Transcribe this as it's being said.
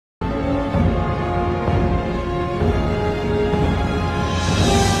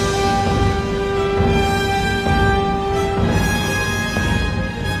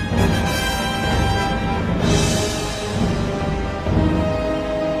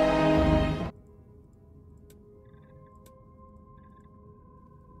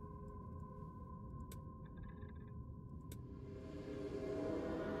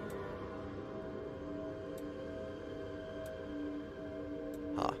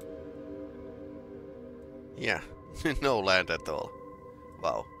Yeah, no land at all.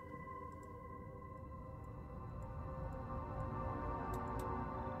 Wow.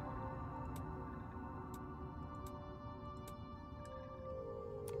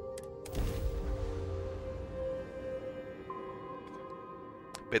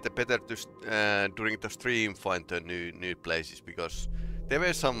 Better to during the stream find the new places, because there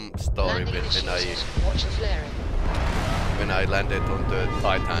were some story when I landed on the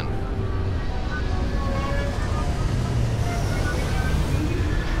Titan.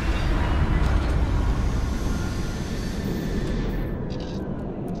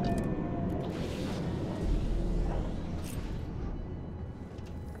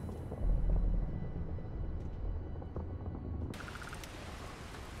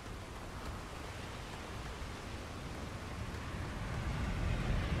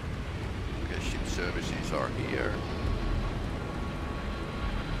 Services are here.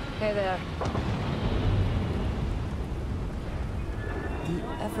 Hey there. The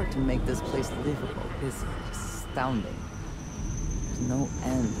effort to make this place livable is astounding. There's no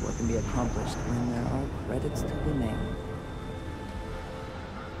end what can be accomplished when there are credits to be made.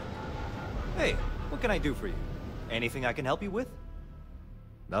 Hey, what can I do for you? Anything I can help you with?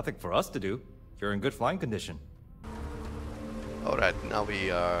 Nothing for us to do. You're in good flying condition. Alright, now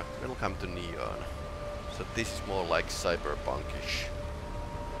we are welcome to Neon. So this is more like cyberpunkish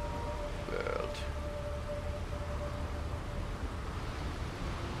world.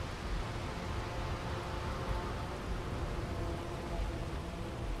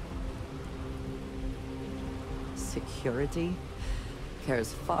 Security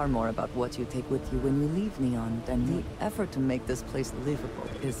cares far more about what you take with you when you leave Neon than the effort to make this place livable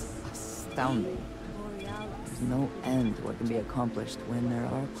is astounding. There's no end what can be accomplished when there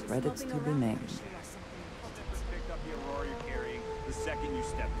are credits to be made. Pick up the Aurora you're carrying the second you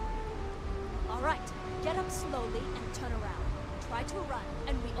step through. All right, get up slowly and turn around. Try to run,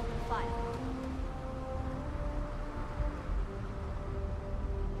 and we open fire.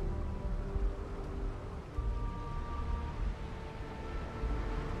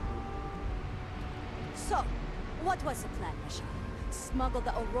 So, what was the plan, Misha? Smuggle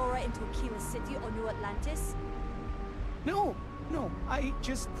the Aurora into Aquila City or New Atlantis? No, I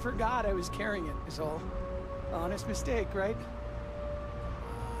just forgot I was carrying it, is all. Honest mistake, right?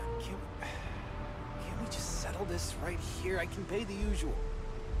 Can't we just settle this right here? I can pay the usual.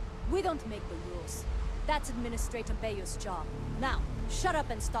 We don't make the rules. That's Administrator Bayo's job. Now, shut up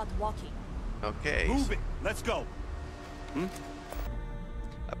and start walking. Okay. Move it! Let's go!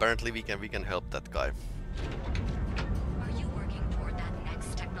 Apparently we can help that guy. Are you working toward that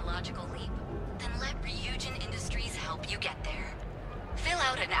next technological leap? Then let Ryujin Industries help you get there. Fill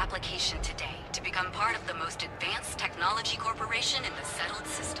out an application today to become part of the most advanced technology corporation in the settled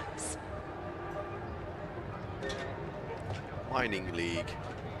systems. Mining League.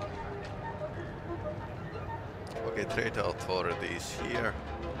 Okay, trade authorities here.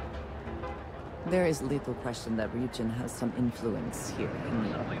 There is little question that Ryujin has some influence here in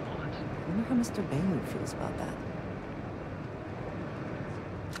Neon. I wonder how Mr. Bailey feels about that.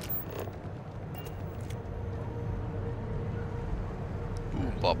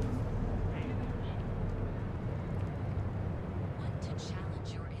 Bob. Want to challenge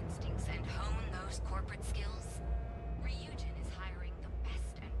your instincts and hone those corporate skills? Ryujin is hiring the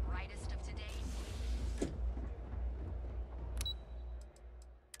best and brightest of today.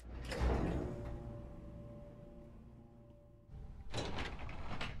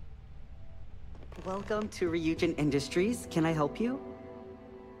 Welcome to Ryujin Industries. Can I help you?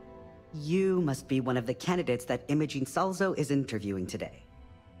 You must be one of the candidates that Imogene Salzo is interviewing today.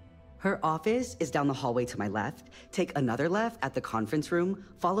 Her office is down the hallway to my left. Take another left at the conference room,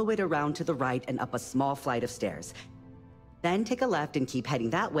 follow it around to the right and up a small flight of stairs. Then take a left and keep heading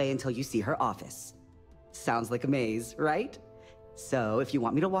that way until you see her office. Sounds like a maze, right? So if you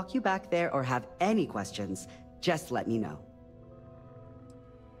want me to walk you back there or have any questions, just let me know.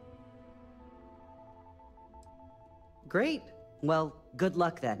 Great. Well, good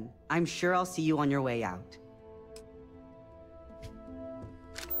luck then. I'm sure I'll see you on your way out.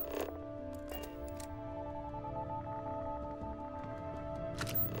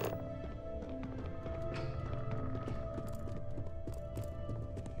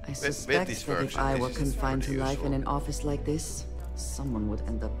 I suspect that if I were confined to life in an office like this, someone would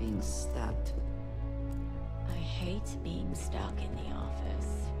end up being stabbed. I hate being stuck in the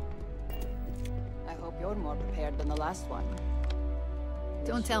office. I hope you're more prepared than the last one.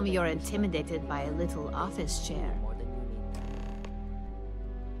 Don't tell me you're intimidated by a little office chair.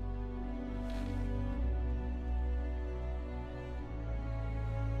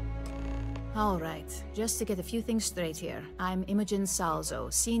 All right, just to get a few things straight here. I'm Imogen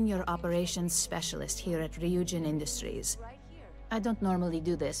Salzo, Senior Operations Specialist here at Ryujin Industries. I don't normally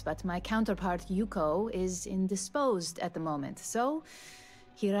do this, but my counterpart Yuko is indisposed at the moment, so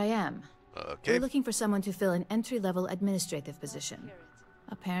here I am. Okay. We're looking for someone to fill an entry-level administrative position.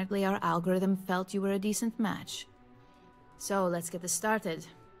 Apparently our algorithm felt you were a decent match. So let's get this started.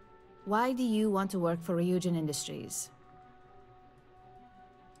 Why do you want to work for Ryujin Industries?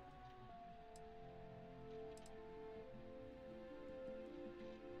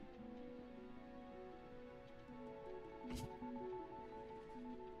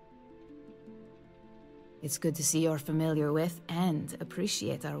 It's good to see you're familiar with and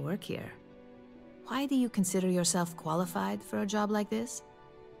appreciate our work here. Why do you consider yourself qualified for a job like this?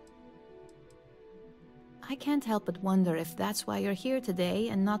 I can't help but wonder if that's why you're here today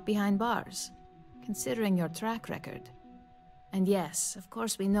and not behind bars, considering your track record. And yes, of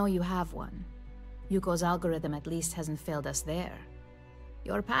course we know you have one. Yuko's algorithm at least hasn't failed us there.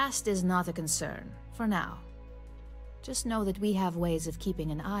 Your past is not a concern, for now. Just know that we have ways of keeping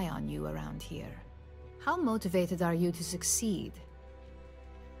an eye on you around here. How motivated are you to succeed?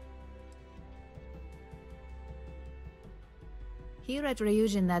 Here at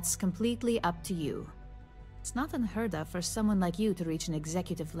Ryujin, that's completely up to you. It's not unheard of for someone like you to reach an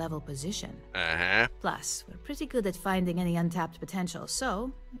executive level position. Plus, we're pretty good at finding any untapped potential,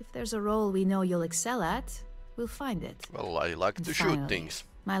 so if there's a role we know you'll excel at, we'll find it. Well, I like And to finally, shoot things.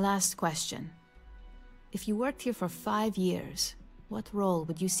 My last question. If you worked here for 5 years, what role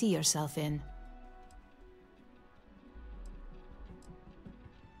would you see yourself in?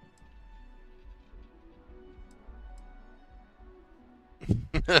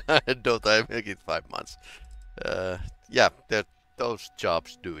 Don't I make it 5 months? Yeah, those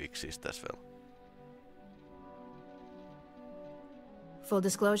jobs do exist as well. Full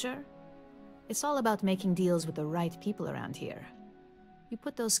disclosure, it's all about making deals with the right people around here. You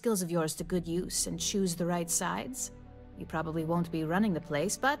put those skills of yours to good use and choose the right sides, you probably won't be running the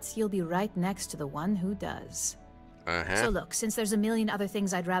place, but you'll be right next to the one who does. So look, since there's a million other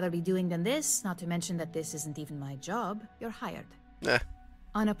things I'd rather be doing than this, not to mention that this isn't even my job, you're hired.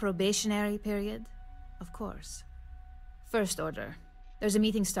 On a probationary period, of course. First order. There's a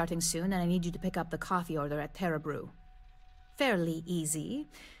meeting starting soon, and I need you to pick up the coffee order at Terra Brew. Fairly easy,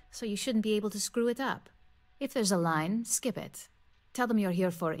 so you shouldn't be able to screw it up. If there's a line, skip it. Tell them you're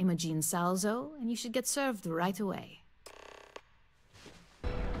here for Imogen Salzo, and you should get served right away.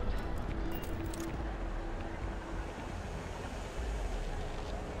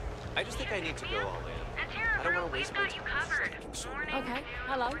 I just think I need to go all in. I don't want to waste my time. Okay,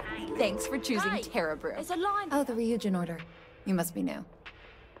 hello. Thanks for choosing Hey, Terra Brew. there's a line Oh, the Ryujin order. You must be new.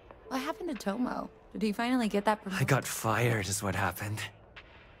 What happened to Tomo? Did he finally get that promotion? I got fired is what happened.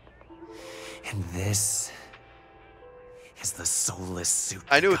 And this is the soulless suit.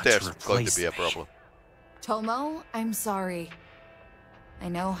 I knew that got there's going to replace be a me. problem. Tomo, I'm sorry. I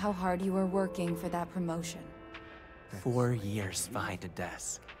know how hard you were working for that promotion. 4 years behind a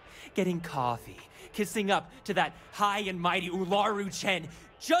desk, getting coffee, kissing up to that high and mighty Ularu Chen,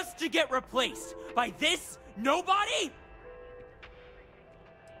 just to get replaced by this nobody?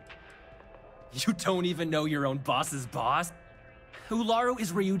 You don't even know your own boss's boss? Ularu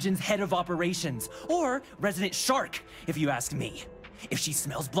is Ryujin's head of operations, or resident shark, if you ask me. If she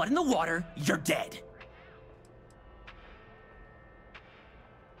smells blood in the water, you're dead.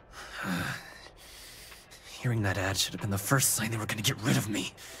 Hearing that ad should have been the first sign they were gonna get rid of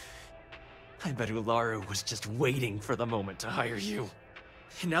me. I bet Ularu was just waiting for the moment to hire you.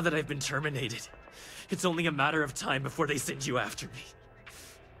 And now that I've been terminated, it's only a matter of time before they send you after me.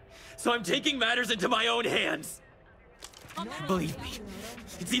 So I'm taking matters into my own hands. Believe me,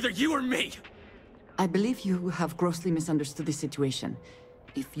 it's either you or me. I believe you have grossly misunderstood the situation.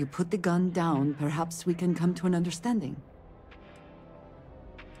 If you put the gun down, perhaps we can come to an understanding.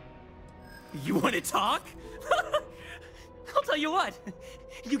 You want to talk? I'll tell you what.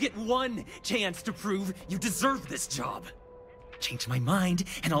 You get one chance to prove you deserve this job. Change my mind,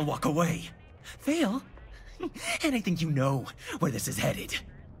 and I'll walk away. Fail, and I think you know where this is headed.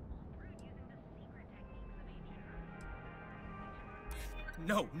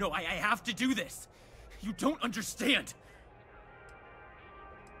 No, I have to do this. You don't understand.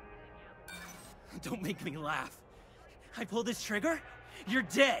 Don't make me laugh. I pull this trigger, you're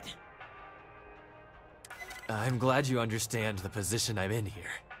dead. I'm glad you understand the position I'm in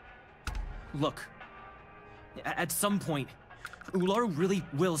here. Look, at some point, Ularu really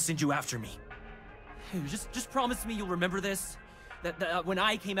will send you after me. Just promise me you'll remember this. That when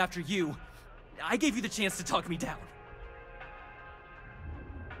I came after you, I gave you the chance to talk me down.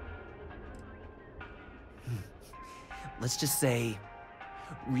 let's just say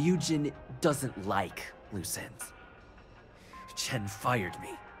Ryujin doesn't like loose ends. Chen fired me,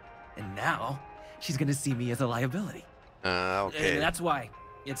 and now she's gonna see me as a liability. Okay. And that's why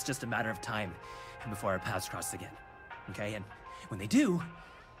it's just a matter of time before our paths cross again. Okay, and when they do,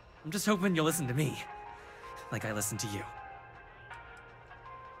 I'm just hoping you'll listen to me, like I listen to you.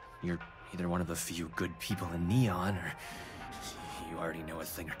 You're either one of the few good people in Neon, or you already know a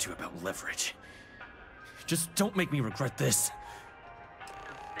thing or two about leverage. Just don't make me regret this.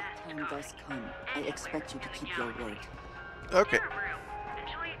 The time does come. I expect you to keep your word. Okay.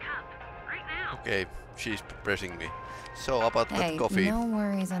 Okay, she's pressing me. So about that coffee. No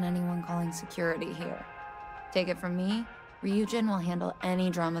worries on anyone calling security here. Take it from me, Ryujin will handle any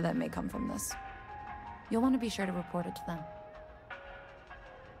drama that may come from this. You'll want to be sure to report it to them.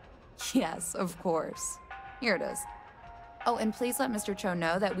 Yes, of course. Here it is. Oh, and please let Mr. Cho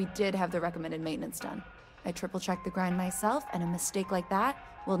know that we did have the recommended maintenance done. I triple-checked the grind myself, and a mistake like that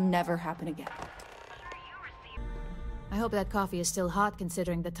will never happen again. I hope that coffee is still hot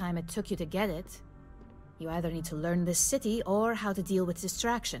considering the time it took you to get it. You either need to learn this city or how to deal with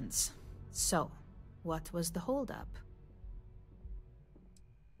distractions. So, what was the holdup?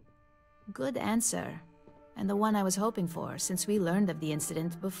 Good answer. And the one I was hoping for, since we learned of the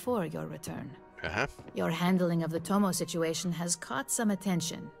incident before your return. Your handling of the Tomo situation has caught some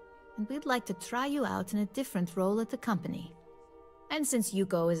attention, and we'd like to try you out in a different role at the company. And since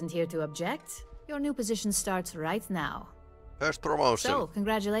Yuko isn't here to object, your new position starts right now. First promotion. So,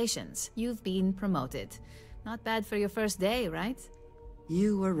 congratulations. You've been promoted. Not bad for your first day, right?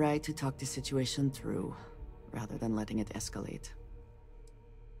 You were right to talk the situation through, rather than letting it escalate.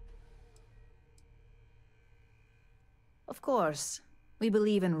 Of course. We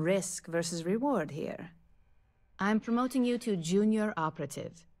believe in risk versus reward here. I'm promoting you to junior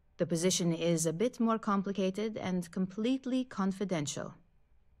operative. The position is a bit more complicated and completely confidential.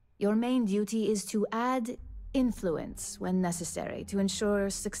 Your main duty is to add influence when necessary to ensure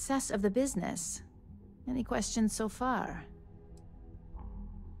success of the business. Any questions so far?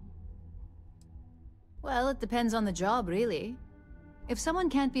 Well, it depends on the job, really. If someone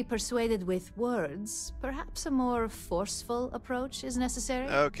can't be persuaded with words, perhaps a more forceful approach is necessary.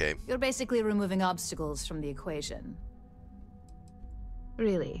 Okay. You're basically removing obstacles from the equation.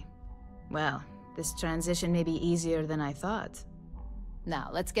 Really? Well, this transition may be easier than I thought. Now,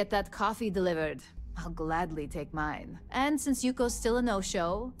 let's get that coffee delivered. I'll gladly take mine. And since Yuko's still a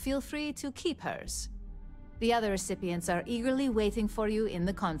no-show, feel free to keep hers. The other recipients are eagerly waiting for you in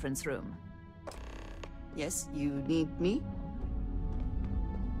the conference room. Yes, you need me?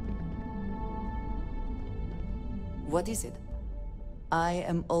 What is it? I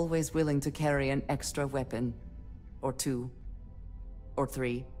am always willing to carry an extra weapon. Or two. Or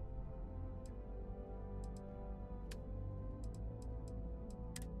three.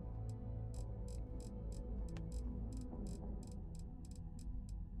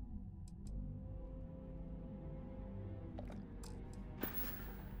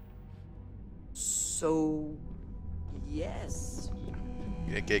 So... yes.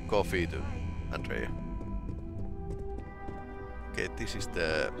 Okay, coffee to Andrea. Okay, this is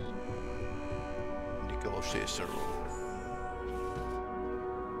the negotiation room.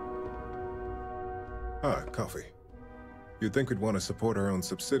 Ah, coffee. You'd think we'd want to support our own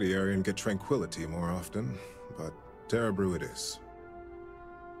subsidiary and get tranquility more often, but Terra Brew it is.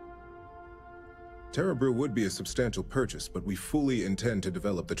 Terra Brew would be a substantial purchase, but we fully intend to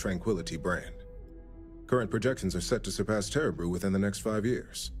develop the Tranquility brand. Current projections are set to surpass Terra Brew within the next 5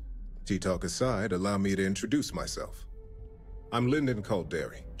 years. Tea-talk aside, allow me to introduce myself. I'm Lyndon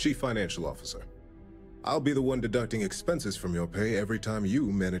Calderi, Chief Financial Officer. I'll be the one deducting expenses from your pay every time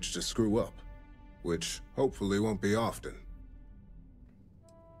you manage to screw up, which hopefully won't be often.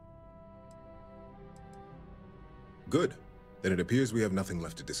 Good. Then it appears we have nothing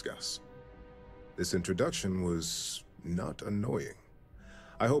left to discuss. This introduction was not annoying.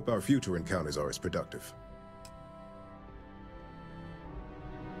 I hope our future encounters are as productive.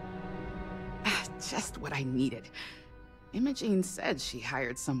 Just what I needed. Imogene said she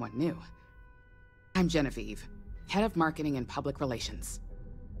hired someone new. I'm Genevieve, Head of Marketing and Public Relations.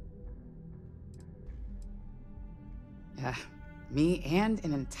 Me and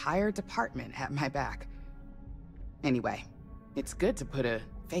an entire department at my back. Anyway, it's good to put a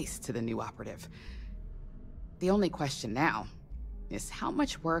face to the new operative. The only question now is how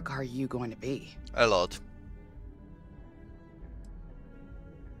much work are you going to be? A lot.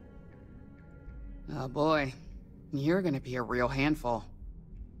 Oh boy. You're gonna be a real handful.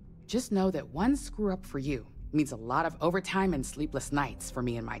 Just know that one screw-up for you means a lot of overtime and sleepless nights for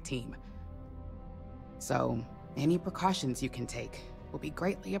me and my team. So, Any precautions you can take will be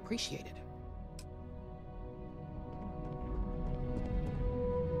greatly appreciated.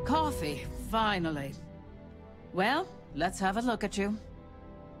 Coffee, finally. Well, let's have a look at you.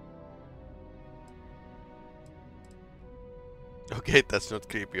 Okay, that's not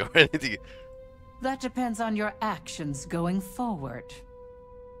creepy or anything. That depends on your actions going forward.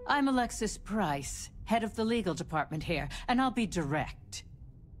 I'm Alexis Price, head of the legal department here, and I'll be direct.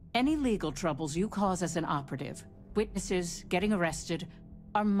 Any legal troubles you cause as an operative, witnesses, getting arrested,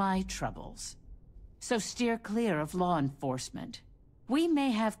 are my troubles. So steer clear of law enforcement. We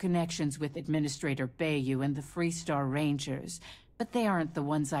may have connections with Administrator Bayou and the Freestar Rangers, but they aren't the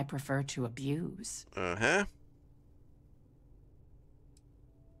ones I prefer to abuse. Uh-huh.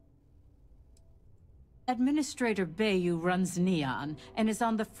 Administrator Bayou runs Neon and is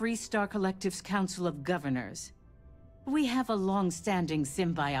on the Freestar Collective's Council of Governors. We have a long-standing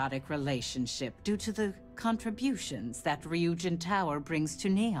symbiotic relationship due to the contributions that Ryujin Tower brings to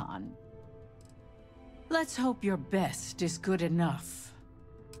Neon. Let's hope your best is good enough.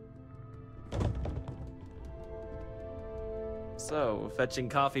 So, fetching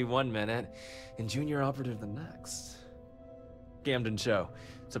coffee 1 minute, and junior operative the next. Gamden Cho,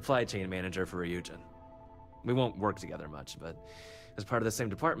 supply chain manager for Ryujin. We won't work together much, but as part of the same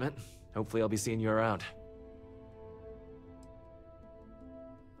department, hopefully I'll be seeing you around.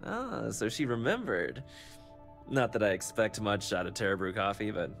 Ah, so she remembered. Not that I expect much out of Terra Brew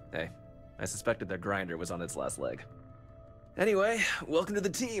Coffee, but hey, I suspected their grinder was on its last leg. Anyway, welcome to the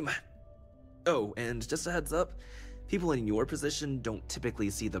team. Oh, and just a heads up, people in your position don't typically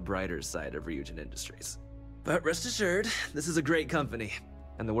see the brighter side of Ryujin Industries. But rest assured, this is a great company,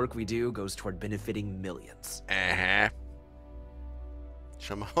 and the work we do goes toward benefiting millions. Uh-huh.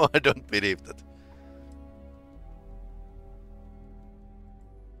 Somehow I don't believe that.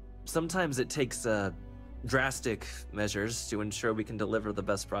 Sometimes it takes drastic measures to ensure we can deliver the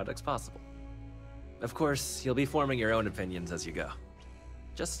best products possible. Of course, you'll be forming your own opinions as you go.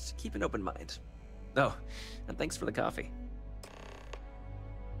 Just keep an open mind. Oh, and thanks for the coffee.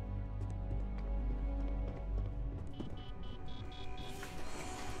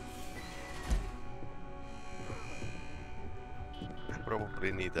 I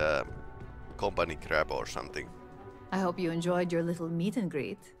probably need a company crab or something. I hope you enjoyed your little meet and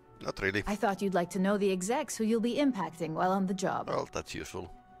greet. Not really. I thought you'd like to know the execs who you'll be impacting while on the job. Well, that's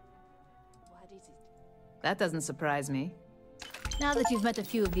useful. That doesn't surprise me. Now that you've met a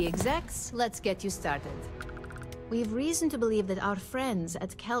few of the execs, let's get you started. We have reason to believe that our friends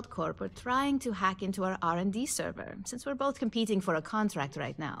at Kelt Corp are trying to hack into our R&D server, since we're both competing for a contract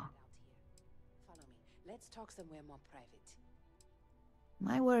right now. Follow me. Let's talk somewhere more private.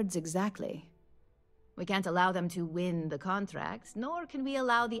 My words exactly. We can't allow them to win the contract, nor can we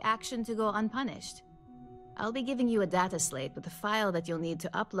allow the action to go unpunished. I'll be giving you a data slate with a file that you'll need to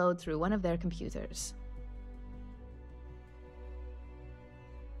upload through one of their computers.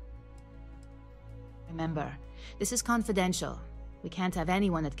 Remember, this is confidential. We can't have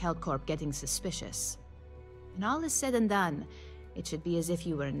anyone at KeltCorp getting suspicious. When all is said and done, it should be as if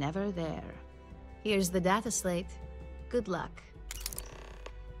you were never there. Here's the data slate. Good luck.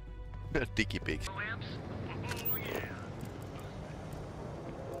 Dicky pig.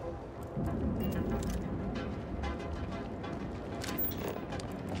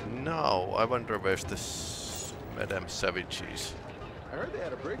 Now, I wonder where's this Madame Savage is. I heard they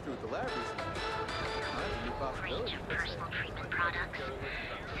had a breakthrough at the lab recently. Range of personal treatment products.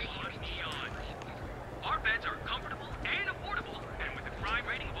 Our beds are comfortable and affordable, and with a crime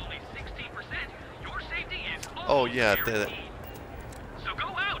rating of only 16%, your safety is Oh yeah, guaranteed. So go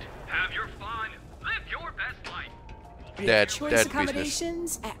out, have your fun, live your best life. Dead Choice business.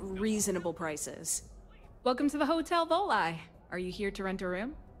 accommodations at reasonable prices. Welcome to the Hotel Volai. Are you here to rent a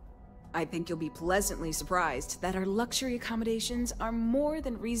room? I think you'll be pleasantly surprised that our luxury accommodations are more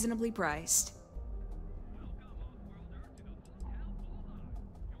than reasonably priced.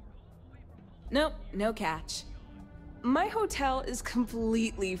 Nope, no catch. My hotel is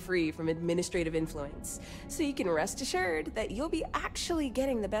completely free from administrative influence, so you can rest assured that you'll be actually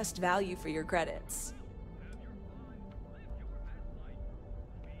getting the best value for your credits.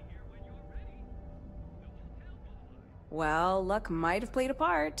 Well, luck might have played a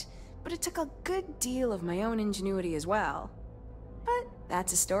part, but it took a good deal of my own ingenuity as well. But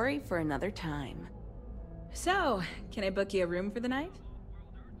that's a story for another time. So, can I book you a room for the night?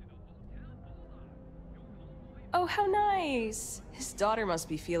 Oh, how nice! His daughter must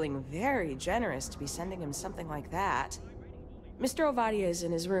be feeling very generous to be sending him something like that. Mr. Ovadia is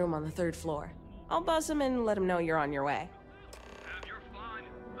in his room on the 3rd floor. I'll buzz him and let him know you're on your way. Have your fun,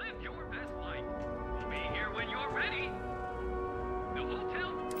 live your best life. We'll be here when you're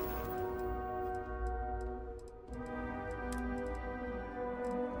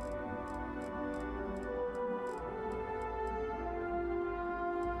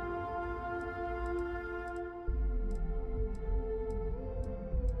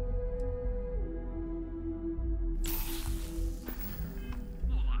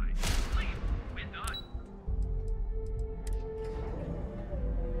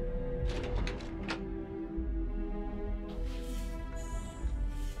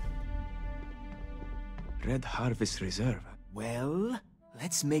Red Harvest Reserve. Well,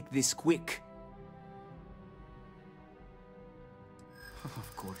 let's make this quick.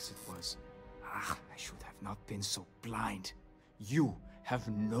 Of course it was. Ah, I should have not been so blind. You have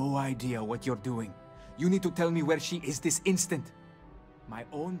no idea what you're doing. You need to tell me where she is this instant. My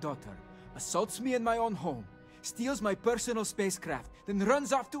own daughter assaults me in my own home, steals my personal spacecraft, then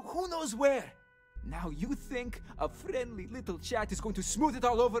runs off to who knows where. Now you think a friendly little chat is going to smooth it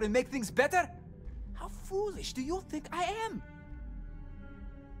all over and make things better? How foolish do you think I am?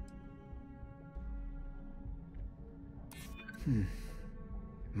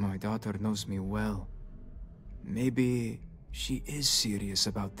 My daughter knows me well. Maybe she is serious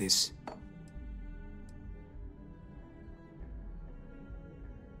about this.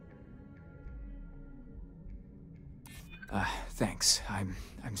 Thanks. I'm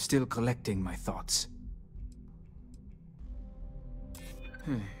still collecting my thoughts.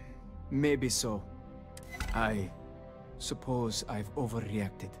 Maybe so. I suppose I've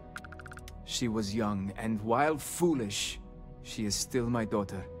overreacted. She was young, and while foolish, she is still my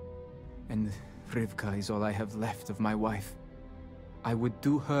daughter. And Rivka is all I have left of my wife. I would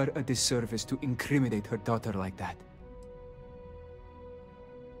do her a disservice to incriminate her daughter like that.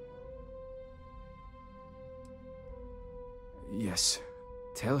 Yes.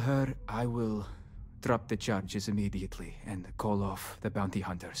 Tell her I will drop the charges immediately and call off the bounty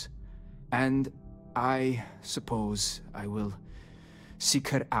hunters. And I suppose I will seek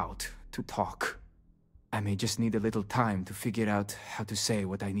her out to talk. I may just need a little time to figure out how to say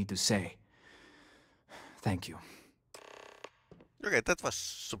what I need to say. Thank you. Okay, that was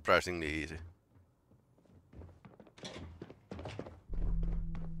surprisingly easy.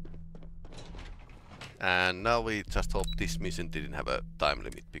 And now we just hope this mission didn't have a time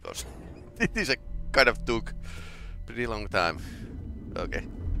limit, because it is a kind of took pretty long time. Okay.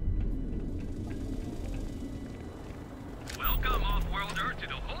 Welcome, off-worlder, to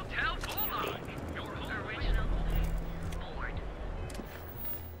the Hotel Volai. Your home original board.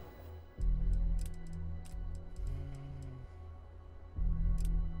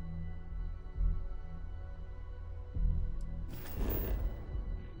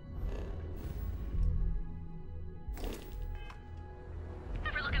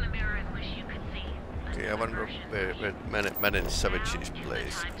 Ever look in the mirror and wish you could see? Okay, I wonder where Man Savage's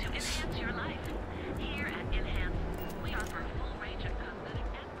place. To enhance your life. Here at Enhance, we offer a full range of cosmetic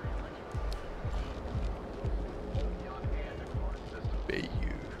and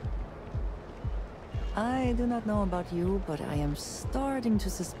Bayou. I do not know about you, but I am starting to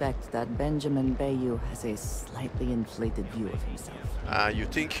suspect that Benjamin Bayou has a slightly inflated view of himself. You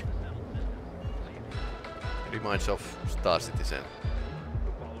think? Reminds of Star Citizen.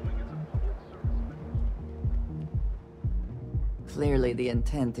 Clearly the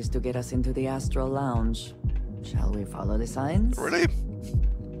intent is to get us into the Astral Lounge. Shall we follow the signs? Really?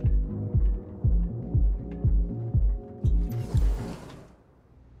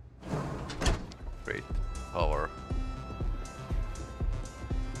 Great power.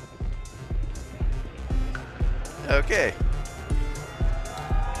 Okay.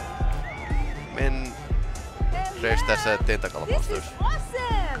 Men dressed as a tentacle monsters. Awesome!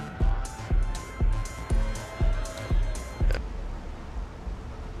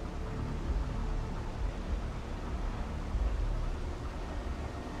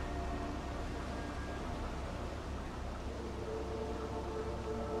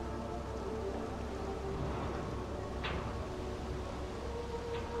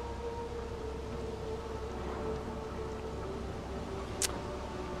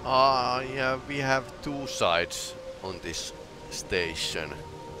 Yeah, we have two sides on this station.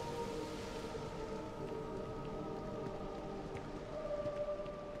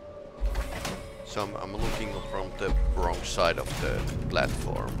 So I'm looking from the wrong side of the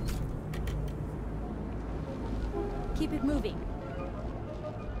platform. Keep it moving.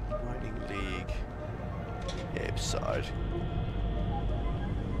 Riding League. Ape side.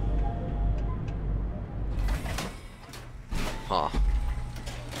 Huh.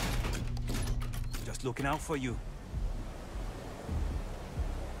 Just looking out for you.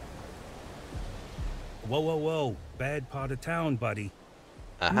 Whoa, whoa, whoa. Bad part of town, buddy.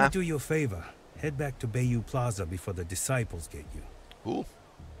 Let me do you a favor. Head back to Bayou Plaza before the disciples get you. Who?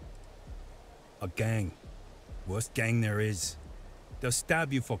 A gang. Worst gang there is. They'll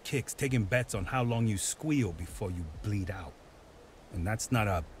stab you for kicks, taking bets on how long you squeal before you bleed out. And that's not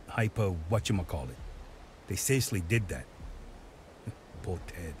a hyper whatchamacallit. They seriously did that. Poor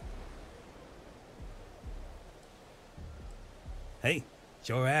Ted. Hey, it's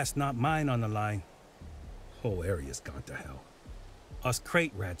your ass, not mine on the line. Whole area's gone to hell. Us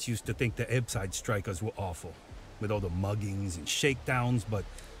crate rats used to think the Ebbside strikers were awful, with all the muggings and shakedowns, but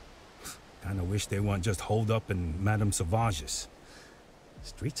kinda wish they weren't just holed up in Madame Sauvage's.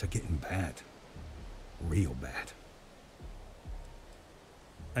 Streets are getting bad. Real bad.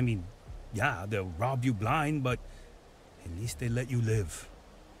 I mean, yeah, they'll rob you blind, but at least they let you live.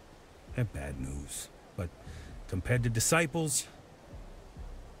 They're bad news, but compared to disciples,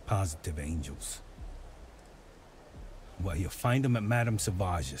 positive angels. Well, you'll find them at Madame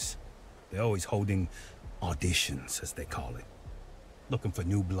Sauvage's. They're always holding auditions, as they call it. Looking for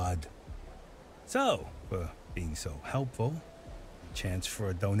new blood. So, for being so helpful, chance for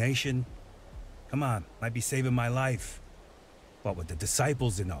a donation. Come on, might be saving my life. What with the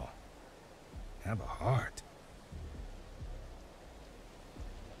disciples and all. Have a heart.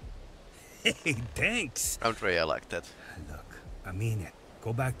 Hey, thanks. Andre, I like that. Look, I mean it.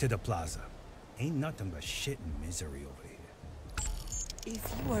 Go back to the plaza. Ain't nothing but shit and misery over here.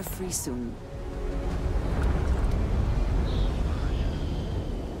 If you are free soon,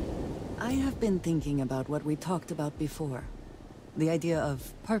 I have been thinking about what we talked about before. The idea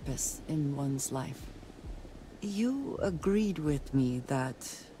of purpose in one's life. You agreed with me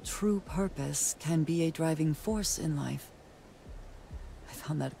that true purpose can be a driving force in life. I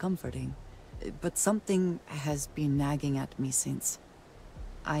found that comforting. But something has been nagging at me since.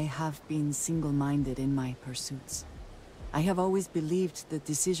 I have been single-minded in my pursuits. I have always believed the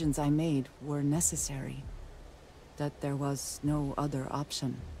decisions I made were necessary, that there was no other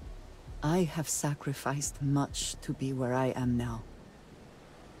option. I have sacrificed much to be where I am now.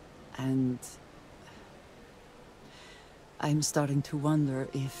 And I'm starting to wonder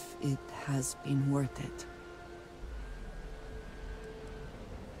if it has been worth it.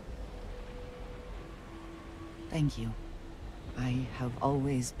 Thank you. I have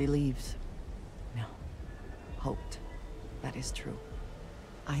always believed, no, hoped, that is true.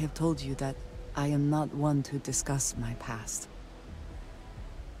 I have told you that I am not one to discuss my past.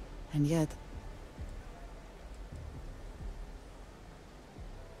 And yet...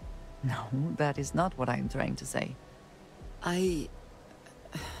 No, that is not what I am trying to say. I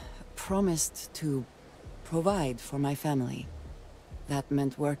promised to provide for my family. That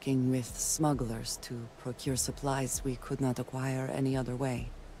meant working with smugglers to procure supplies we could not acquire any other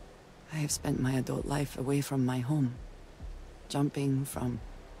way. I have spent my adult life away from my home, jumping from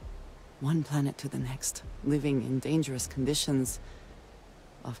one planet to the next, living in dangerous conditions,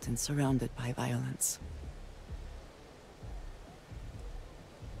 often surrounded by violence.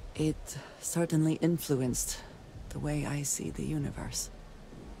 It certainly influenced the way I see the universe.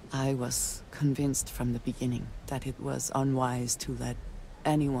 I was convinced from the beginning that it was unwise to let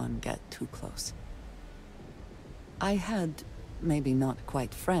anyone get too close. I had, maybe not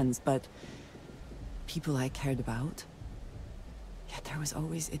quite friends, but people I cared about. Yet there was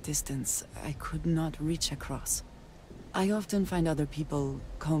always a distance I could not reach across. I often find other people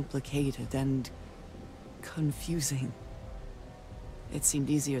complicated and confusing. It seemed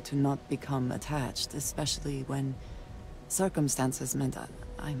easier to not become attached, especially when circumstances meant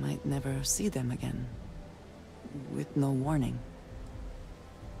I might never see them again, with no warning.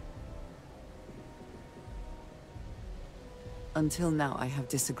 Until now, I have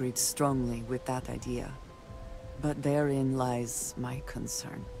disagreed strongly with that idea, but therein lies my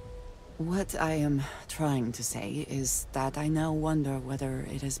concern. What I am trying to say is that I now wonder whether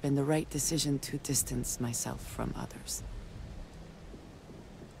it has been the right decision to distance myself from others.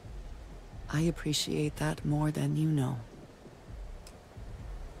 I appreciate that more than you know.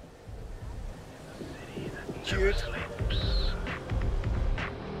 Cute.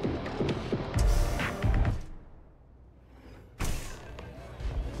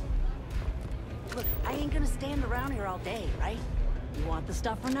 Look, I ain't gonna stand around here all day, right? You want the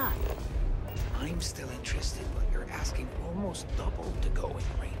stuff or not? I'm still interested, but you're asking almost double the going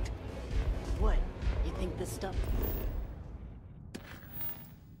rate. What? You think this stuff...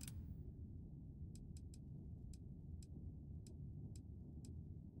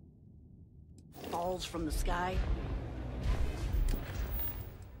 falls from the sky?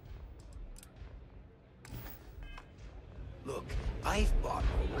 Look, I've bought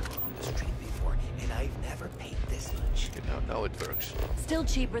Olola on the street before, and I've never paid this much. You know, now it works. Still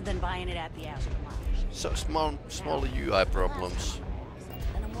cheaper than buying it at the Astro Lounge. So small UI problems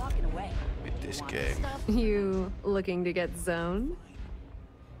Then I'm walking away. with this game. You looking to get zoned?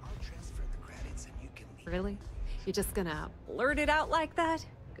 I'll transfer the credits and you can leave. Really? You're just gonna blurt it out like that?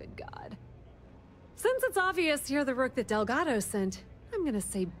 Good God. Since it's obvious you're the rook that Delgado sent, I'm gonna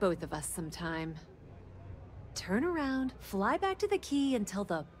save both of us some time. Turn around, fly back to the key, and tell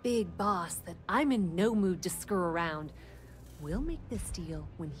the big boss that I'm in no mood to screw around. We'll make this deal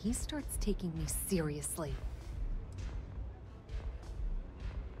when he starts taking me seriously.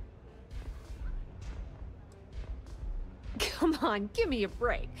 Come on, give me a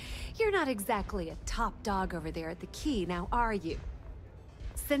break. You're not exactly a top dog over there at the key, now are you?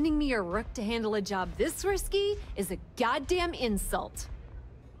 Sending me a rook to handle a job this risky is a goddamn insult.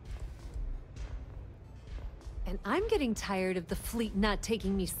 And I'm getting tired of the fleet not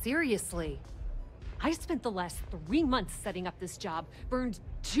taking me seriously. I spent the last 3 months setting up this job, burned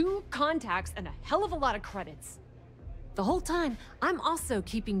 2 contacts and a hell of a lot of credits. The whole time, I'm also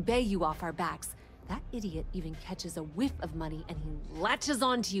keeping Bayou off our backs. That idiot even catches a whiff of money and he latches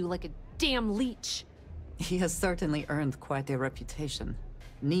onto you like a damn leech. He has certainly earned quite a reputation.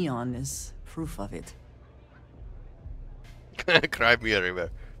 Neon is proof of it. Cry me a river.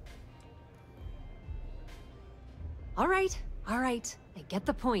 All right. I get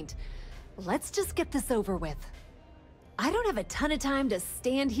the point. Let's just get this over with. I don't have a ton of time to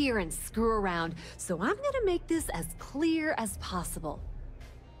stand here and screw around, so I'm gonna make this as clear as possible.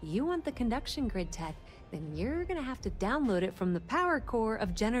 You want the conduction grid tech, then you're gonna have to download it from the power core of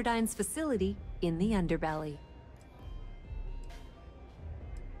Generdyne's facility in the underbelly.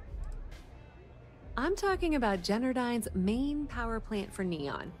 I'm talking about Generdyne's main power plant for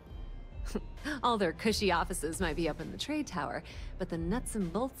Neon. All their cushy offices might be up in the trade tower, but the nuts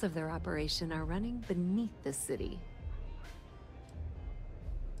and bolts of their operation are running beneath the city.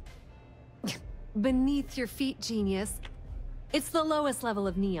 Beneath your feet, genius. It's the lowest level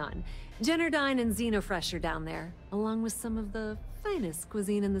of Neon. Generdyne and Xenofresh are down there, along with some of the finest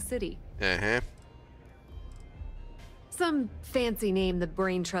cuisine in the city. Some fancy name the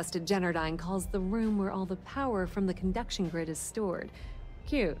brain-trusted Generdyne calls the room where all the power from the conduction grid is stored.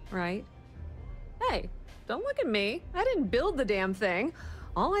 Cute, right? Hey, don't look at me. I didn't build the damn thing.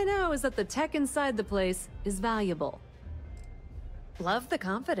 All I know is that the tech inside the place is valuable. Love the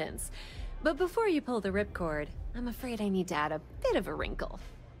confidence. But before you pull the ripcord, I'm afraid I need to add a bit of a wrinkle.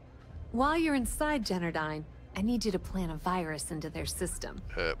 While you're inside Generdyne, I need you to plant a virus into their system.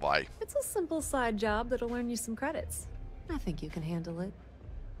 Why? It's a simple side job that'll earn you some credits. I think you can handle it.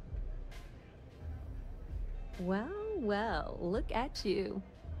 Well, look at you.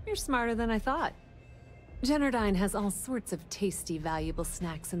 You're smarter than I thought. Generdyne has all sorts of tasty, valuable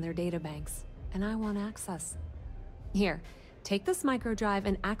snacks in their databanks, and I want access. Here, take this microdrive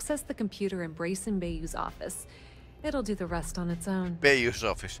and access the computer in Brayson Bayou's office. It'll do the rest on its own. Bayou's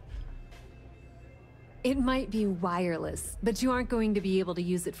office. It might be wireless, but you aren't going to be able to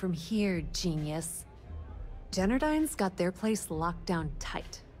use it from here, genius. Generdyne's got their place locked down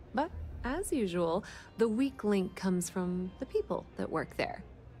tight. But, as usual, the weak link comes from the people that work there.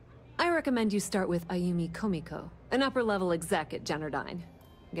 I recommend you start with Ayumi Komiko, an upper-level exec at Generdyne.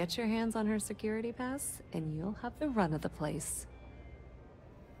 Get your hands on her security pass, and you'll have the run of the place.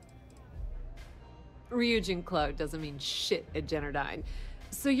 Ryujin Cloud doesn't mean shit at Generdyne,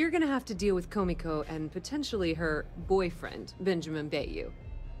 so you're gonna have to deal with Komiko and potentially her boyfriend, Benjamin Bayou.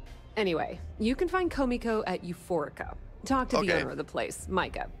 Anyway, you can find Komiko at Euphorica. Talk to the owner of the place,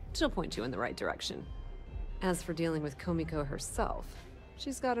 Micah. She'll point you in the right direction. As for dealing with Komiko herself,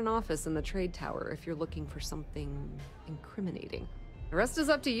 she's got an office in the trade tower if you're looking for something incriminating. The rest is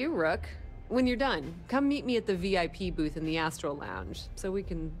up to you, Rook. When you're done, come meet me at the VIP booth in the Astral Lounge so we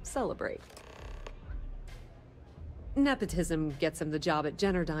can celebrate. Nepotism gets him the job at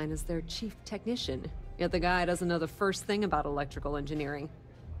Generdyne as their chief technician, yet the guy doesn't know the first thing about electrical engineering.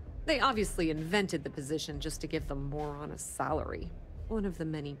 They obviously invented the position just to give the moron a salary. One of the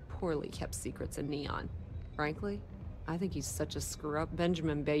many poorly kept secrets in Neon. Frankly, I think he's such a screw-up.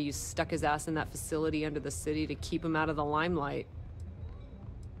 Benjamin Bayou stuck his ass in that facility under the city to keep him out of the limelight.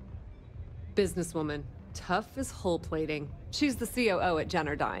 Businesswoman, tough as hull plating. She's the COO at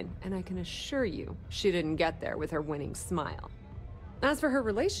Generdyne, and I can assure you she didn't get there with her winning smile. As for her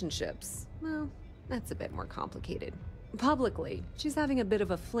relationships, well, that's a bit more complicated. Publicly, she's having a bit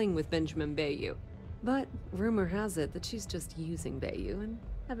of a fling with Benjamin Bayou. But rumor has it that she's just using Bayou and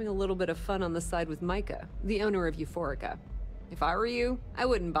having a little bit of fun on the side with Micah, the owner of Euphorica. If I were you, I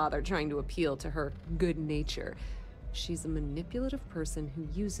wouldn't bother trying to appeal to her good nature. She's a manipulative person who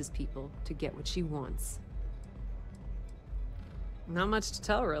uses people to get what she wants. Not much to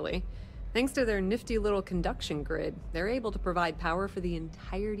tell, really. Thanks to their nifty little conduction grid, they're able to provide power for the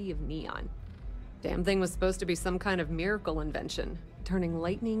entirety of Neon. Damn thing was supposed to be some kind of miracle invention, turning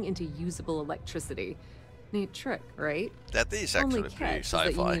lightning into usable electricity. Neat trick, right? That is actually Only pretty catch is that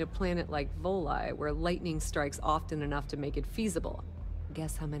you sci-fi. need a planet like Voli, where lightning strikes often enough to make it feasible.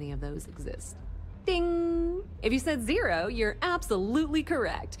 Guess how many of those exist? Ding! If you said 0, you're absolutely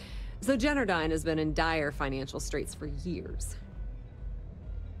correct. So Generdyne has been in dire financial straits for years.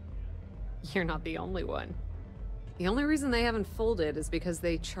 You're not the only one. The only reason they haven't folded is because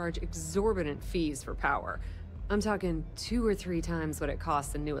they charge exorbitant fees for power. I'm talking 2 or 3 times what it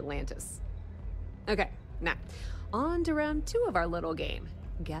costs in New Atlantis. Okay, now, on to round 2 of our little game.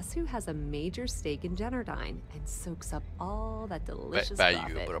 Guess who has a major stake in Generdyne and soaks up all that delicious value,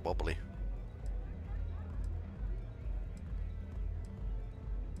 profit? probably.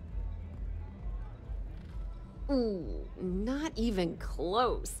 Ooh, not even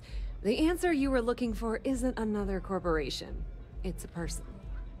close. The answer you were looking for isn't another corporation. It's a person.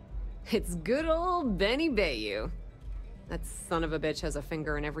 It's good old Benny Bayou. That son of a bitch has a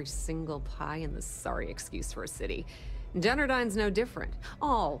finger in every single pie in the sorry excuse for a city. Generdyne's no different.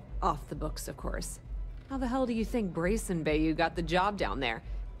 All off the books, of course. How the hell do you think Brayson Bayou got the job down there?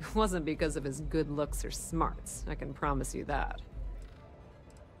 It wasn't because of his good looks or smarts, I can promise you that.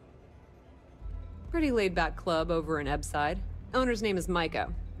 Pretty laid-back club over in Ebbside. Owner's name is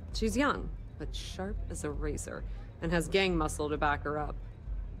Micah. She's young, but sharp as a razor, and has gang muscle to back her up.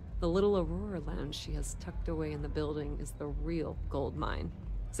 The little Aurora lounge she has tucked away in the building is the real gold mine.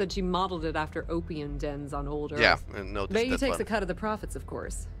 Said she modeled it after opium dens on old Earth. Yeah, I noticed Bayou that takes one. a cut of the profits, of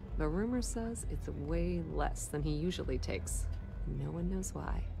course. But rumor says it's way less than he usually takes. No one knows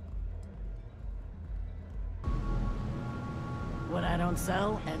why. What I don't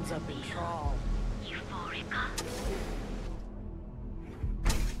sell ends up in trawl.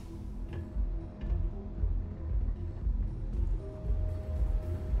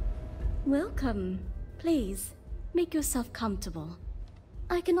 Welcome. Please, make yourself comfortable.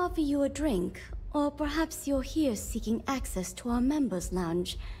 I can offer you a drink, or perhaps you're here seeking access to our members'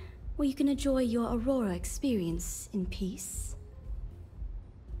 lounge, where you can enjoy your Aurora experience in peace.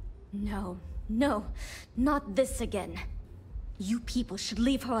 No, not this again. You people should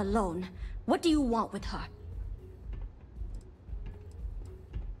leave her alone. What do you want with her?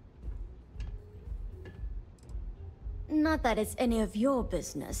 Not that it's any of your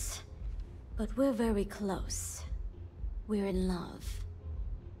business, but we're very close. We're in love.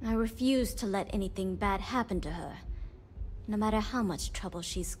 I refuse to let anything bad happen to her, no matter how much trouble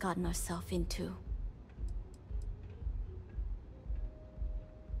she's gotten herself into.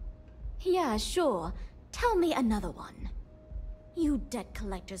 Yeah, sure. Tell me another one. You debt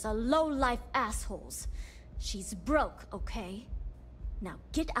collectors are low-life assholes. She's broke, okay? Now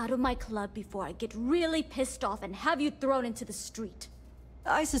get out of my club before I get really pissed off and have you thrown into the street.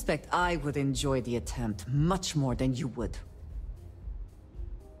 I suspect I would enjoy the attempt much more than you would.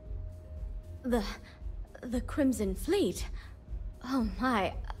 The Crimson Fleet? Oh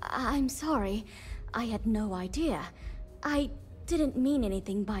my, I'm sorry. I had no idea. I didn't mean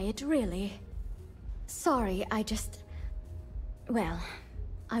anything by it, really. Sorry, well,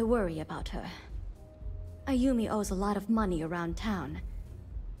 I worry about her. Ayumi owes a lot of money around town.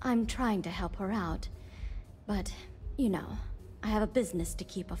 I'm trying to help her out, but, you know, I have a business to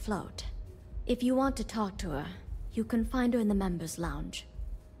keep afloat. If you want to talk to her, you can find her in the members' lounge.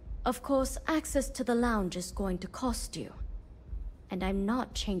 Of course, access to the lounge is going to cost you, and I'm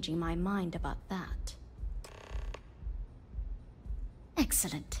not changing my mind about that.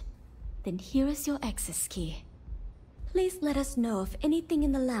 Excellent. Then here is your access key. Please let us know if anything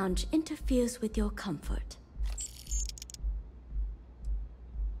in the lounge interferes with your comfort.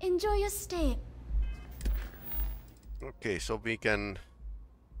 Enjoy your stay. Okay, so we can...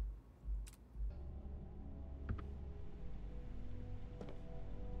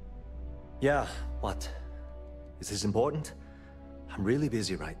 Yeah, what? Is this important? I'm really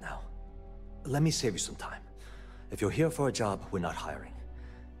busy right now. Let me save you some time. If you're here for a job, we're not hiring.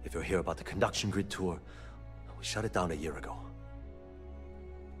 If you're here about the conduction grid tour, we shut it down a year ago.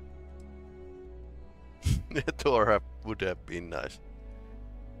 The tour would have been nice.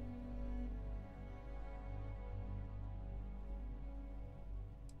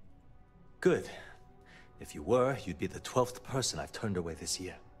 Good. If you were, you'd be the 12th person I've turned away this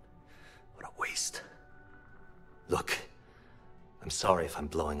year. What a waste. Look, I'm sorry if I'm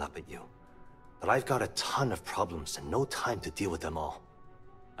blowing up at you, but I've got a ton of problems and no time to deal with them all.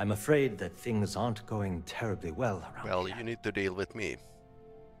 I'm afraid that things aren't going terribly well around here. Well, you need to deal with me.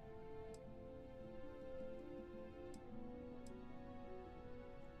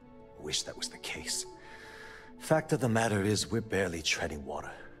 Wish that was the case. Fact of the matter is, we're barely treading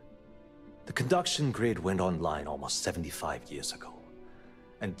water. The conduction grid went online almost 75 years ago.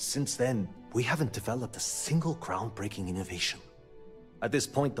 And since then, we haven't developed a single groundbreaking innovation. At this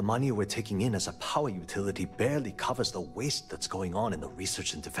point, the money we're taking in as a power utility barely covers the waste that's going on in the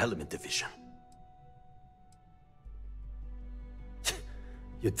research and development division.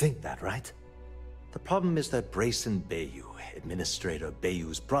 You'd think that, right? The problem is that Brayson Bayou, Administrator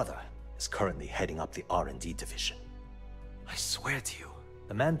Bayou's brother, is currently heading up the R&D division. I swear to you,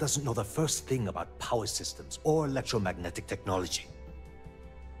 the man doesn't know the first thing about power systems or electromagnetic technology.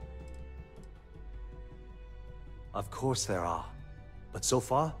 Of course there are. But so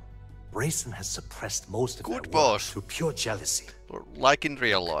far, Brayson has suppressed most of their work through pure jealousy. Like in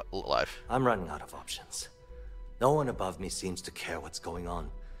real life. I'm running out of options. No one above me seems to care what's going on,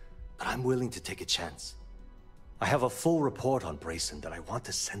 but I'm willing to take a chance. I have a full report on Brayson that I want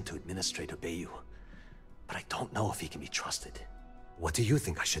to send to Administrator Bayou, but I don't know if he can be trusted. What do you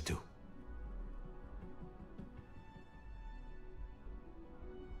think I should do?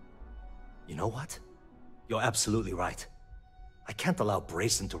 You know what? You're absolutely right. I can't allow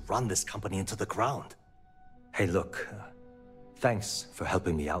Brayson to run this company into the ground. Hey, look, thanks for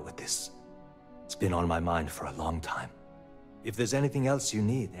helping me out with this. It's been on my mind for a long time. If there's anything else you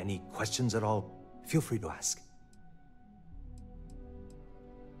need, any questions at all, feel free to ask.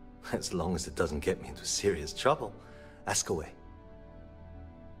 As long as it doesn't get me into serious trouble, ask away.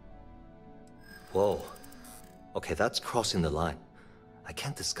 Whoa. Okay, that's crossing the line. I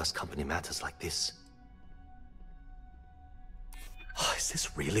can't discuss company matters like this. Is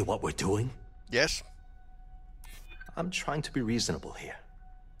this really what we're doing? Yes. I'm trying to be reasonable here.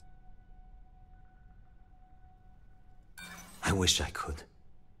 I wish I could.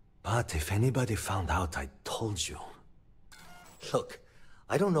 But if anybody found out I told you... Look,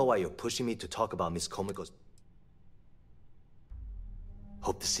 I don't know why you're pushing me to talk about Miss Komiko's...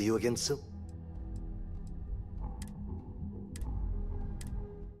 Hope to see you again soon.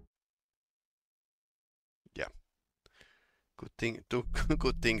 Yeah. Good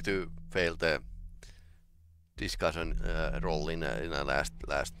thing to fail the discussion role in a last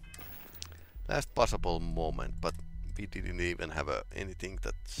possible moment, but we didn't even have anything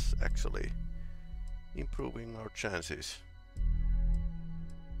that's actually improving our chances.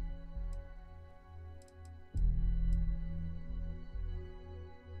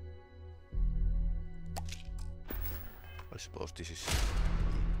 I suppose this is...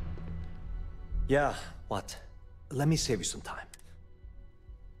 Yeah, what? Let me save you some time.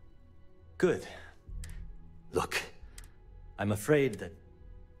 Good. Look, I'm afraid that...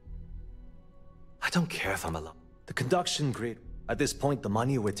 I don't care if I'm alone. The conduction grid... At this point, the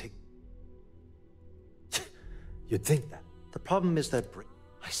money would take... You'd think that. The problem is that...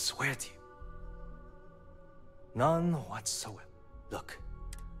 I swear to you. None whatsoever. Look,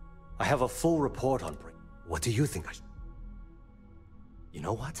 I have a full report on Brick. What do you think I should... You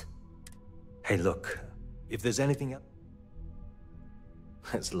know what? Hey, look, if there's anything else...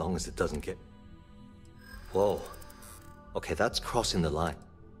 As long as it doesn't get... Whoa. Okay, that's crossing the line.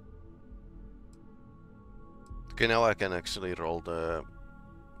 Okay, now I can actually roll the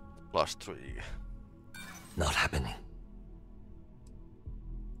 +3. Not happening.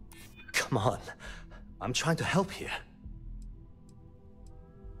 Come on. I'm trying to help here.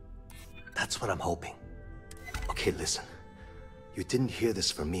 That's what I'm hoping. Okay, listen. You didn't hear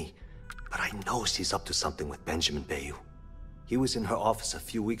this from me, but I know she's up to something with Benjamin Bayou. He was in her office a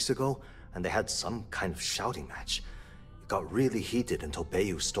few weeks ago, and they had some kind of shouting match. It got really heated until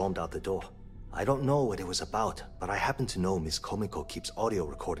Bayou stormed out the door. I don't know what it was about, but I happen to know Miss Komiko keeps audio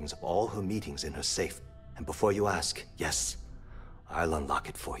recordings of all her meetings in her safe. And before you ask, yes, I'll unlock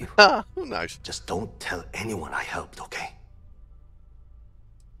it for you. Nice. Just don't tell anyone I helped, okay?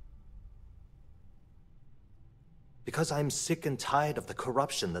 Because I'm sick and tired of the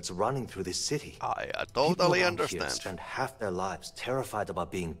corruption that's running through this city. I totally understand. People spend half their lives terrified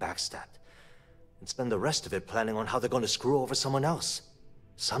about being backstabbed, and spend the rest of it planning on how they're going to screw over someone else.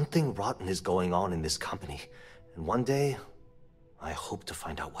 Something rotten is going on in this company, and one day, I hope to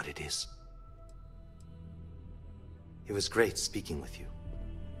find out what it is. It was great speaking with you.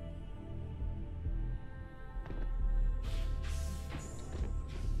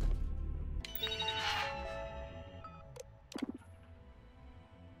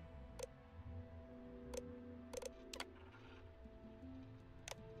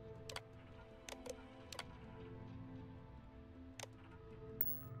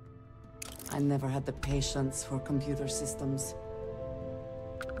 I never had the patience for computer systems.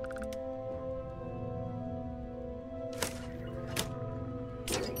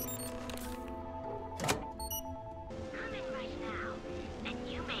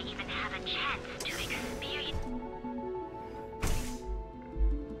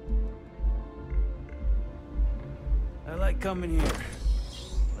 I like coming here.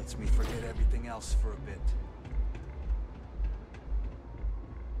 Lets me forget everything else for a bit.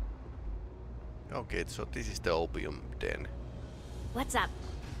 Okay, so this is the opium den. What's up?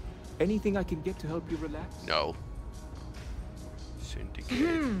 Anything I can get to help you relax? No.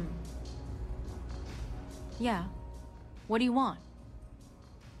 Syndicate. Yeah. What do you want?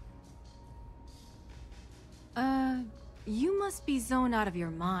 You must be zoned out of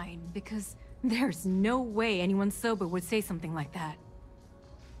your mind, because there's no way anyone sober would say something like that.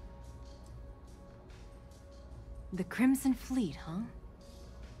 The Crimson Fleet, huh?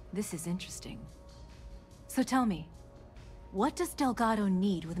 This is interesting. So tell me, what does Delgado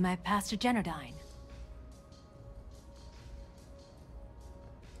need with my Pastor Generdyne?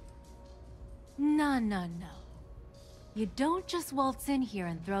 No. You don't just waltz in here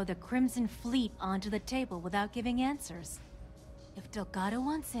and throw the Crimson Fleet onto the table without giving answers. If Delgado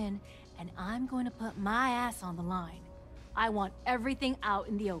wants in, and I'm going to put my ass on the line, I want everything out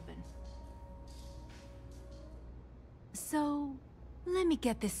in the open. So, let me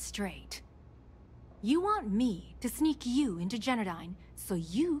get this straight. You want me to sneak you into Generdyne so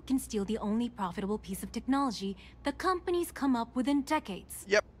you can steal the only profitable piece of technology the company's come up with in decades?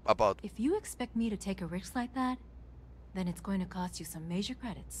 Yep, about. If you expect me to take a risk like that, then it's going to cost you some major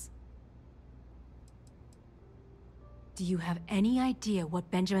credits. Do you have any idea what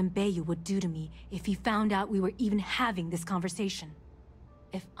Benjamin Bayou would do to me if he found out we were even having this conversation?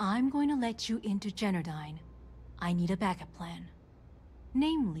 If I'm going to let you into Generdyne, I need a backup plan.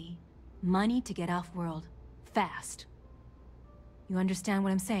 Namely, money to get off-world, fast. You understand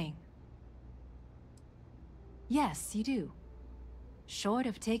what I'm saying? Yes, you do. Short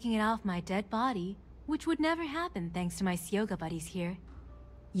of taking it off my dead body, which would never happen thanks to my Syoga buddies here.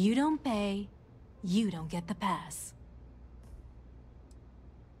 You don't pay, you don't get the pass.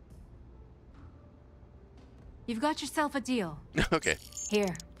 You've got yourself a deal. Okay. Here,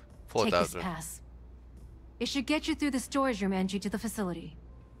 take this 4,000. pass. It should get you through the storage room entry to the facility.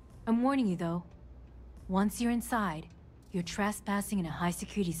 I'm warning you though. Once you're inside, you're trespassing in a high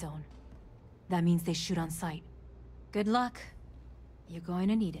security zone. That means they shoot on sight. Good luck. You're going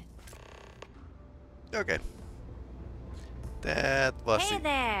to need it. Okay. That was Hey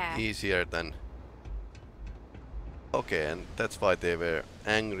there. easier than... Okay, and that's why they were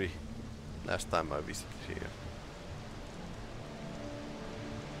angry last time I visited here.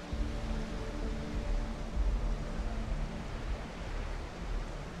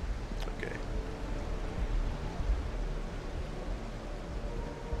 Okay.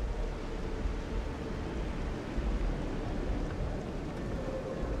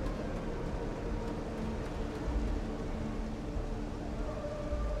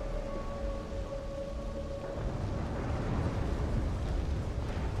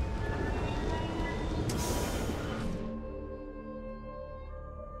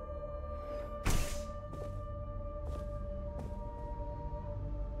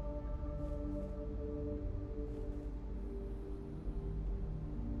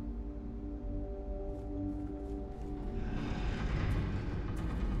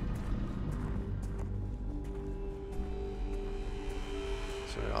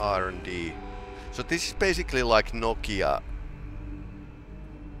 So R&D. So this is basically like Nokia.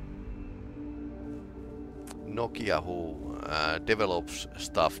 Nokia who develops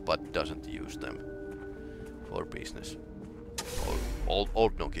stuff but doesn't use them for business.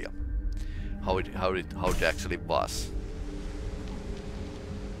 Old Nokia. How it actually was.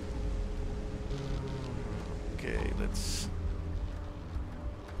 Okay, let's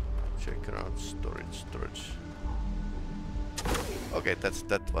check around storage. Okay,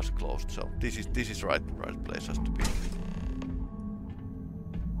 that was closed. So this is right place has to be.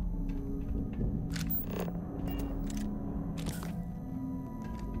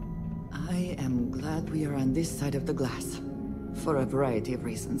 I am glad we are on this side of the glass, for a variety of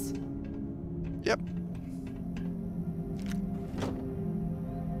reasons. Yep.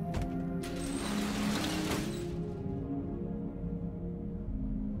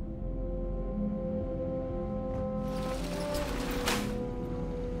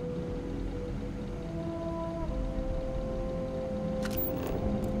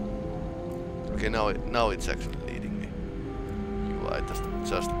 Okay, now it's actually leading me. UI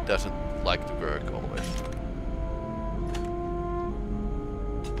just doesn't like to work always.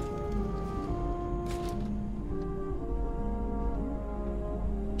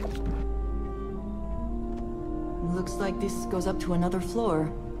 Looks like this goes up to another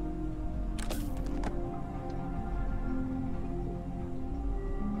floor.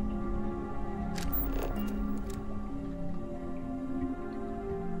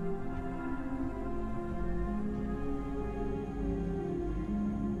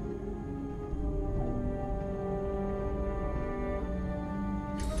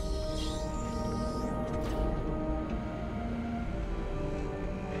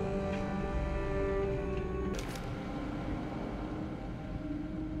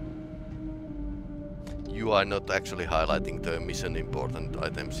 you are not actually highlighting the mission important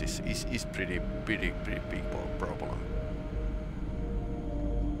items is pretty big problem.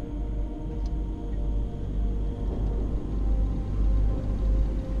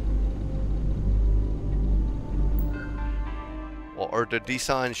 Or the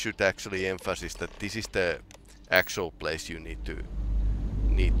design should actually emphasize that this is the actual place you need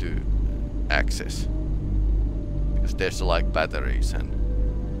to access, because there's like batteries and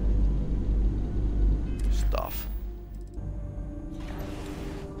stuff.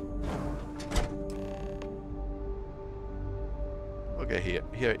 Okay,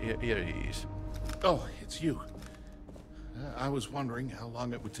 here he is. Oh, it's you. I was wondering how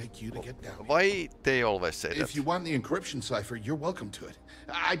long it would take you to get down. Why they always say that? If you want the encryption cipher, you're welcome to it.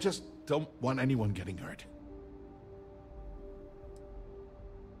 I just don't want anyone getting hurt.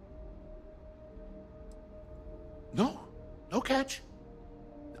 No catch.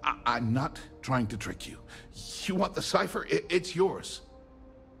 I'm not trying to trick you. You want the cipher? It's yours.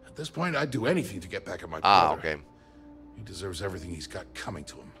 At this point, I'd do anything to get back at my brother. Ah, okay. He deserves everything he's got coming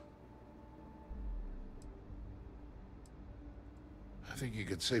to him. I think you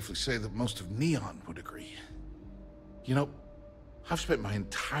could safely say that most of Neon would agree. You know, I've spent my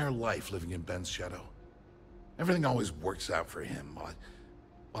entire life living in Ben's shadow. Everything always works out for him,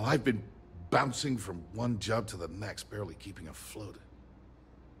 while I've been bouncing from one job to the next, barely keeping afloat.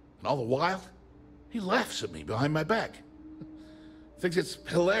 And all the while, he laughs at me behind my back. Thinks it's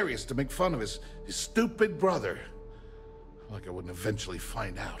hilarious to make fun of his stupid brother. Like I wouldn't eventually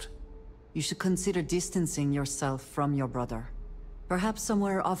find out. You should consider distancing yourself from your brother. Perhaps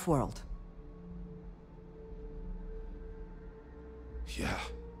somewhere off-world. Yeah,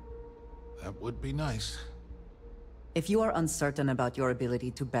 that would be nice. If you are uncertain about your ability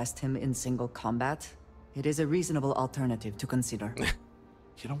to best him in single combat, it is a reasonable alternative to consider.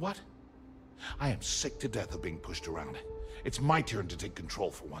 You know what? I am sick to death of being pushed around. It's my turn to take control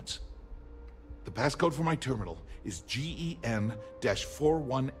for once. The passcode for my terminal is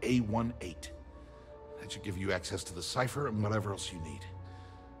GEN-41A18. That should give you access to the cipher and whatever else you need.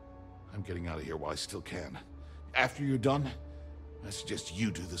 I'm getting out of here while I still can. After you're done, I suggest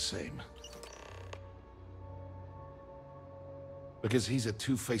you do the same. Because he's a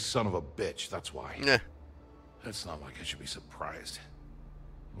two-faced son of a bitch, that's why. Yeah. That's not like I should be surprised.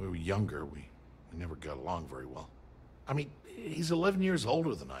 When we were younger, we never got along very well. I mean, he's 11 years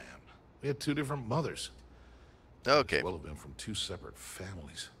older than I am. We had two different mothers. Okay. Well, have been from two separate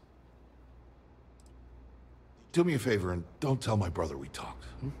families. Do me a favor and don't tell my brother we talked.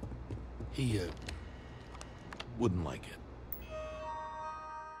 Hmm? He, wouldn't like it.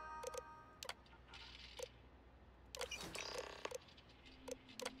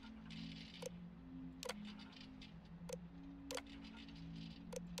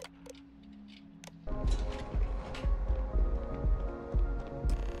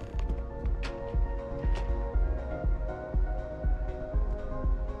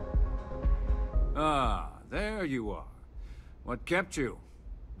 Ah, there you are. What kept you?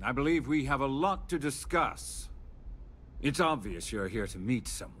 I believe we have a lot to discuss. It's obvious you're here to meet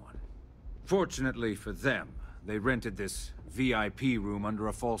someone. Fortunately for them, they rented this VIP room under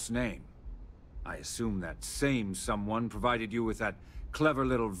a false name. I assume that same someone provided you with that clever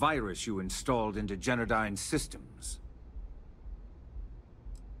little virus you installed into Genodyne's systems.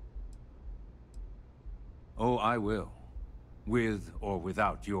 Oh, I will. With or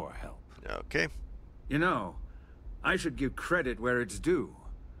without your help. Okay. You know, I should give credit where it's due.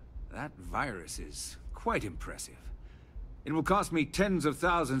 That virus is quite impressive. It will cost me tens of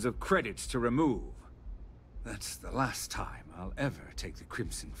thousands of credits to remove. That's the last time I'll ever take the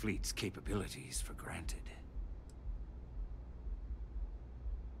Crimson Fleet's capabilities for granted.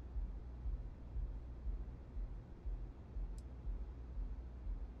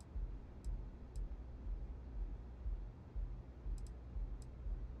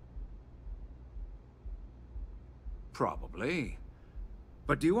 Probably.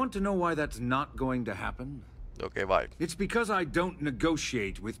 But do you want to know why that's not going to happen? Okay, why? It's because I don't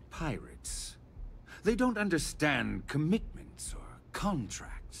negotiate with pirates. They don't understand commitments or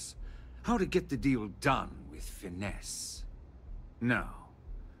contracts. How to get the deal done with finesse. No.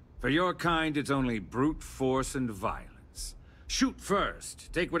 For your kind, it's only brute force and violence. Shoot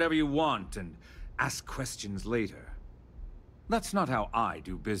first, take whatever you want, and ask questions later. That's not how I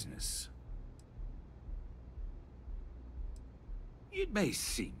do business. It may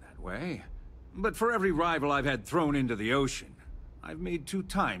seem that way, but for every rival I've had thrown into the ocean, I've made 2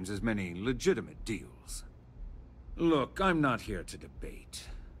 times as many legitimate deals. Look, I'm not here to debate.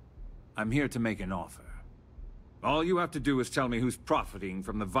 I'm here to make an offer. All you have to do is tell me who's profiting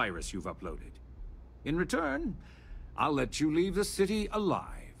from the virus you've uploaded. In return, I'll let you leave the city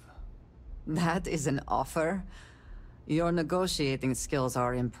alive. That is an offer? Your negotiating skills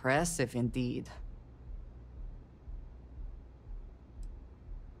are impressive indeed.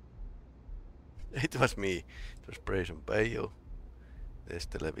 It was me. It was Prayson Bayo.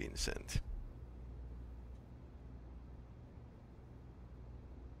 Estelle Vincent.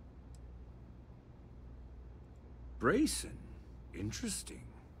 Brayson? Interesting.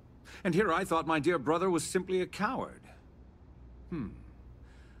 And here I thought my dear brother was simply a coward.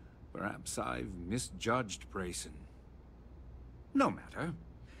 Perhaps I've misjudged Brayson. No matter.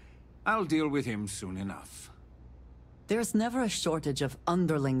 I'll deal with him soon enough. There's never a shortage of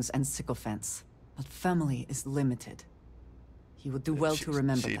underlings and sycophants, but family is limited. He would do well to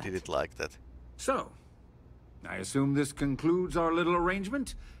remember that. She did it like that. So, I assume this concludes our little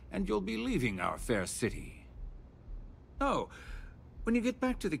arrangement, and you'll be leaving our fair city. Oh, when you get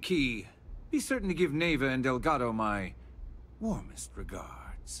back to the Key, be certain to give Neva and Delgado my warmest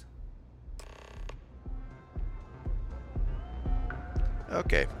regards.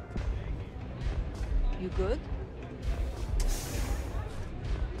 Okay. You good?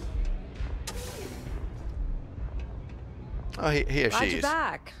 Oh, here Glad she you're is.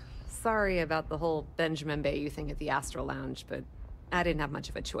 back. Sorry about the whole Benjamin Bayou thing at the Astral Lounge, but I didn't have much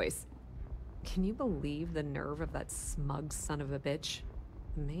of a choice. Can you believe the nerve of that smug son of a bitch?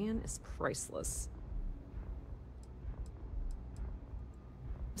 The man is priceless.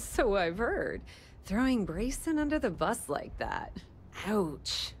 So I've heard. Throwing Brayson under the bus like that.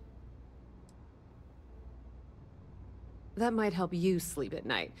 Ouch. That might help you sleep at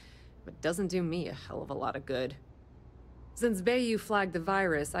night, but doesn't do me a hell of a lot of good. Since Bayou flagged the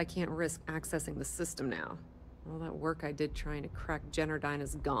virus, I can't risk accessing the system now. All that work I did trying to crack Generdyne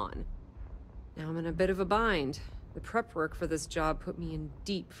is gone. Now I'm in a bit of a bind. The prep work for this job put me in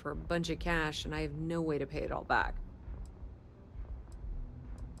deep for a bunch of cash, and I have no way to pay it all back.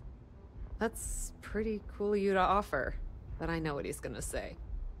 That's pretty cool of you to offer, but I know what he's gonna say.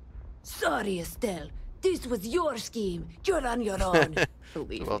 Sorry, Estelle. This was your scheme. You're on your own.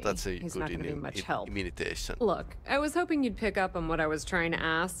 Believe Well, me, that's a he's good not gonna be much help. imitation. Look, I was hoping you'd pick up on what I was trying to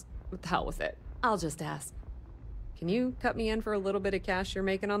ask. What the hell with it? I'll just ask. Can you cut me in for a little bit of cash you're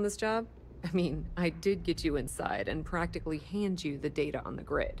making on this job? I mean, I did get you inside and practically hand you the data on the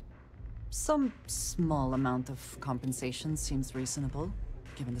grid. Some small amount of compensation seems reasonable,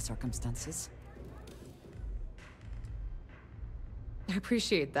 given the circumstances. I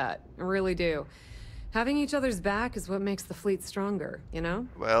appreciate that. I really do. Having each other's back is what makes the fleet stronger, you know?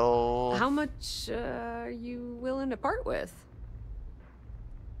 Well... How much are you willing to part with?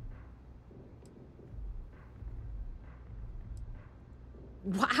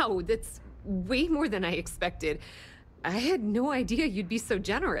 Wow, that's way more than I expected. I had no idea you'd be so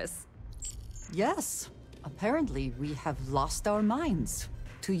generous. Yes. Apparently, we have lost our minds.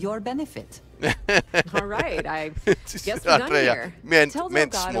 To your benefit. All right, I guess we're done here. Tell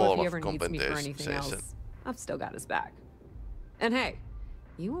Delgado if he ever needs me for anything else. I've still got his back. And hey,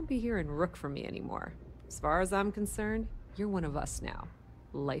 you won't be hearing Rook from me anymore. As far as I'm concerned, you're one of us now.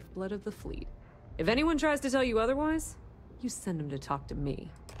 Lifeblood of the fleet. If anyone tries to tell you otherwise, you send them to talk to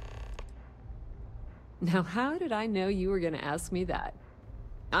me. Now, how did I know you were going to ask me that?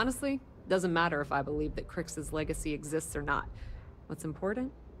 Honestly, doesn't matter if I believe that Crix's legacy exists or not. What's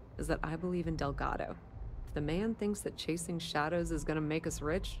important is that I believe in Delgado. If the man thinks that chasing shadows is gonna make us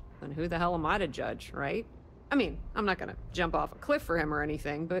rich, then who the hell am I to judge, right? I mean, I'm not gonna jump off a cliff for him or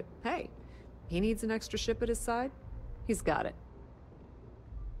anything, but hey, he needs an extra ship at his side, he's got it.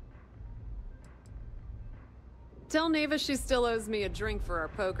 Tell Neva she still owes me a drink for our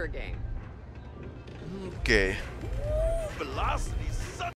poker game. Okay. Velocity.